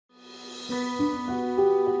Seduced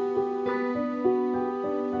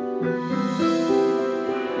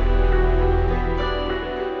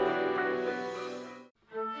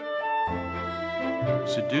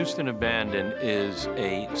and Abandoned is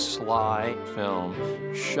a sly film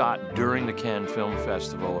shot during the Cannes Film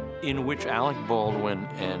Festival in which Alec Baldwin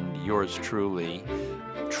and yours truly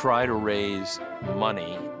try to raise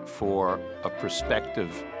money for a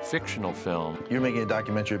prospective fictional film. You're making a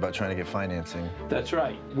documentary about trying to get financing. That's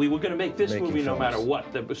right. We were going to make this movie no films. matter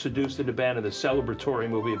what. The Seduced and Abandoned, the celebratory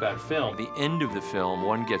movie about film. At the end of the film,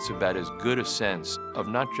 one gets about as good a sense of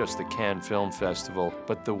not just the Cannes Film Festival,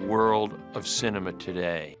 but the world of cinema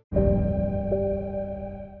today.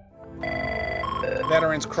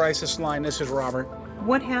 Veterans Crisis Line, this is Robert.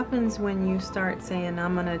 What happens when you start saying,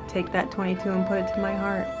 I'm gonna take that 22 and put it to my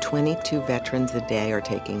heart? 22 veterans a day are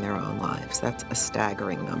taking their own lives. That's a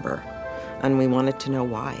staggering number. And we wanted to know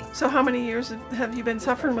why. So how many years have you been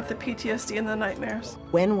suffering with the PTSD and the nightmares?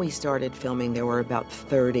 When we started filming, there were about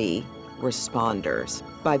 30 responders.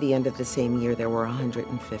 By the end of the same year, there were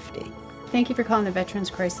 150. Thank you for calling the Veterans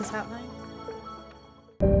Crisis Hotline.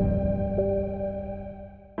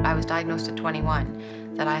 I was diagnosed at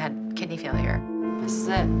 21 that I had kidney failure. This is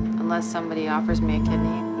it. Unless somebody offers me a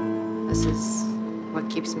kidney, this is what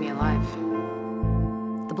keeps me alive.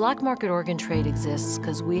 The black market organ trade exists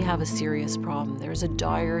because we have a serious problem. There's a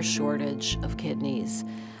dire shortage of kidneys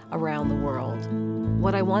around the world.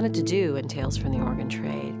 What I wanted to do in Tales from the Organ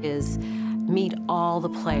Trade is meet all the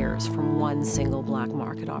players from one single black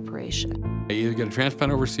market operation. I either get a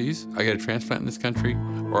transplant overseas, I get a transplant in this country,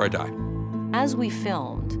 or I die. As we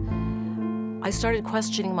filmed, I started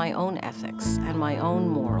questioning my own ethics and my own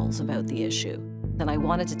morals about the issue. And I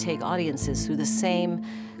wanted to take audiences through the same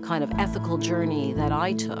kind of ethical journey that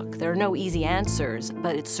I took. There are no easy answers,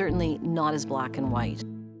 but it's certainly not as black and white.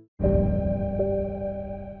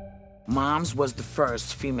 Moms was the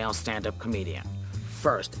first female stand-up comedian.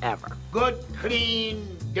 First ever. Good,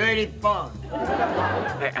 clean, dirty fun.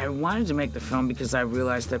 I wanted to make the film because I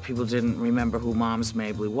realized that people didn't remember who Mom's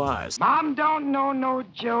Mabley was. Mom don't know no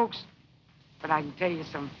jokes, but I can tell you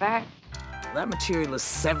some facts. That material is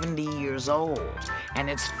 70 years old, and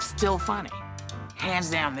it's still funny. Hands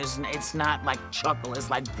down, it's not like chuckle, it's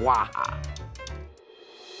like waha.